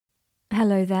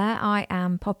Hello there, I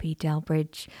am Poppy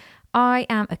Delbridge. I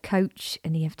am a coach,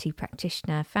 an EFT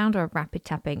practitioner, founder of Rapid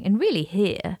Tapping, and really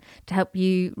here to help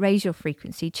you raise your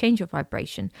frequency, change your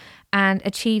vibration, and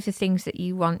achieve the things that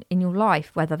you want in your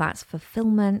life, whether that's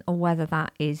fulfillment or whether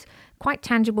that is quite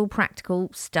tangible,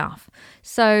 practical stuff.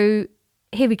 So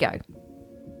here we go.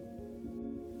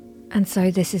 And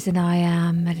so this is an I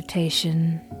Am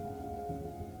meditation.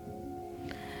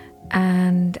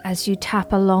 And as you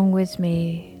tap along with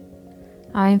me,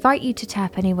 I invite you to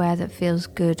tap anywhere that feels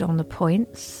good on the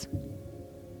points.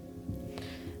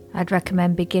 I'd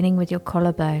recommend beginning with your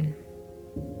collarbone,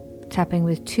 tapping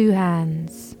with 2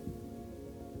 hands.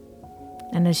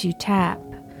 And as you tap,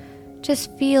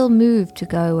 just feel moved to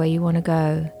go where you want to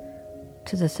go,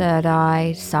 to the third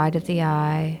eye, side of the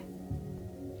eye,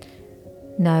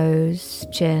 nose,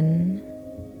 chin,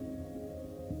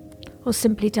 or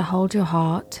simply to hold your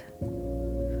heart.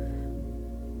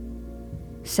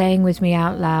 Saying with me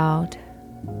out loud,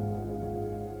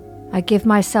 I give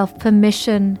myself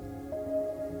permission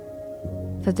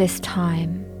for this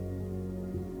time.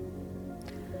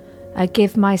 I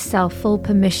give myself full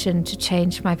permission to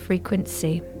change my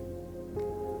frequency.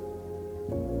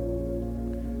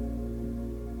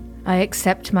 I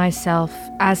accept myself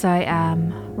as I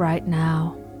am right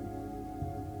now.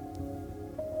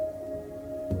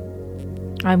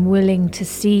 I'm willing to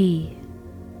see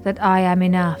that I am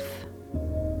enough.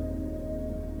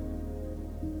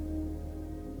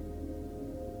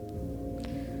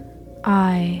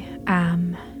 I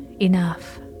am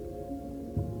enough.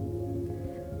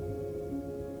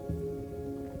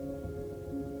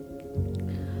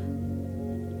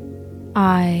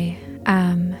 I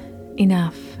am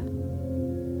enough.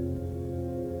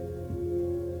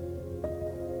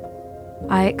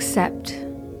 I accept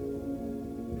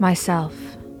myself.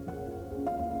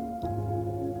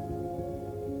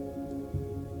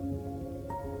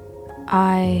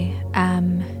 I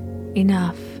am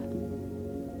enough.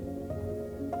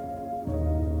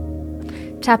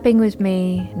 Tapping with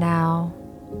me now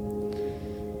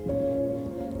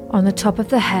on the top of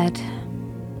the head.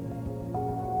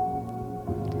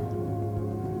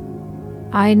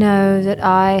 I know that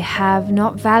I have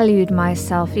not valued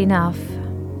myself enough.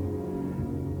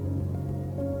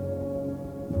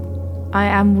 I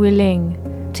am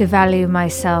willing to value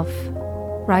myself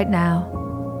right now.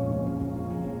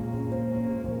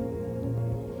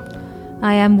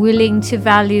 I am willing to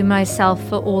value myself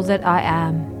for all that I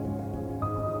am.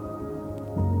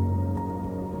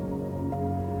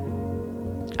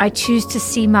 I choose to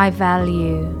see my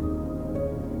value.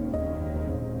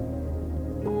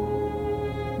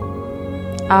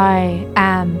 I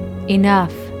am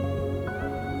enough.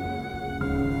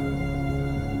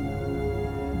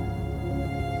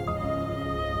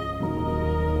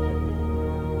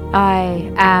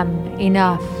 I am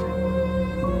enough.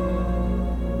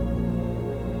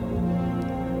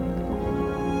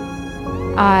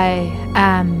 I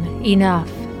am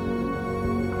enough.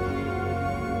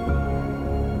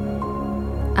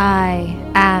 I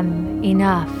am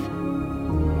enough.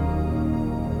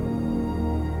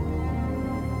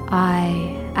 I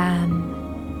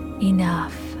am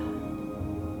enough.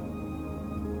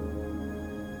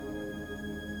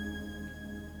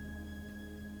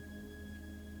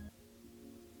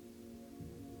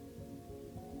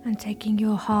 And taking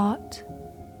your heart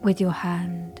with your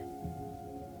hand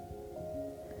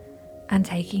and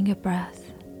taking a breath.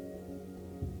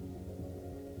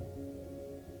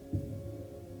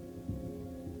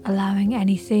 Allowing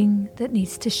anything that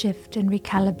needs to shift and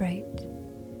recalibrate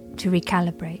to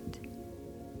recalibrate.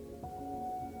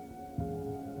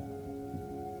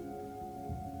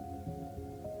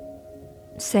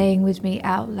 Saying with me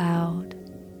out loud,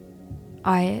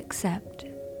 I accept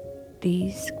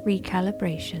these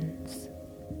recalibrations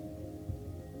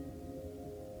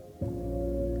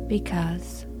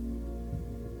because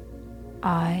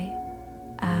I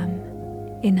am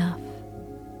enough.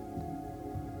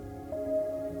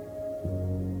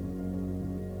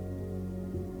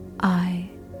 I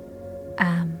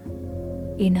am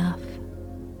enough.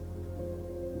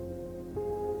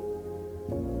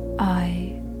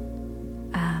 I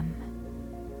am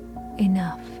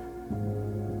enough.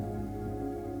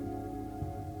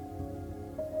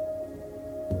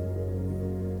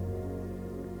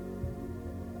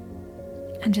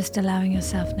 And just allowing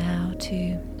yourself now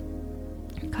to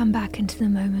come back into the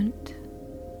moment,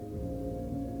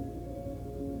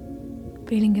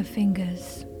 feeling your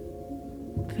fingers,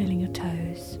 feeling your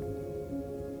toes,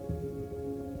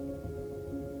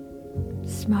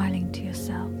 smiling to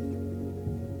yourself,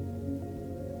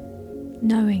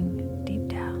 knowing deep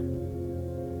down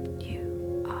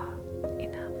you are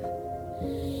enough.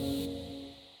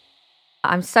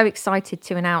 I'm so excited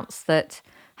to announce that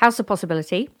House of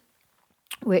Possibility,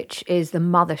 which is the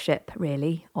mothership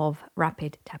really of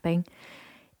rapid tapping,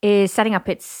 is setting up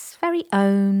its very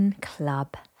own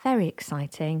club. Very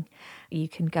exciting. You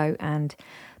can go and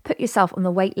put yourself on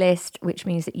the wait list, which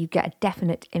means that you get a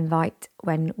definite invite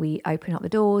when we open up the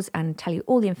doors and tell you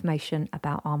all the information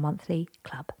about our monthly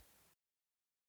club.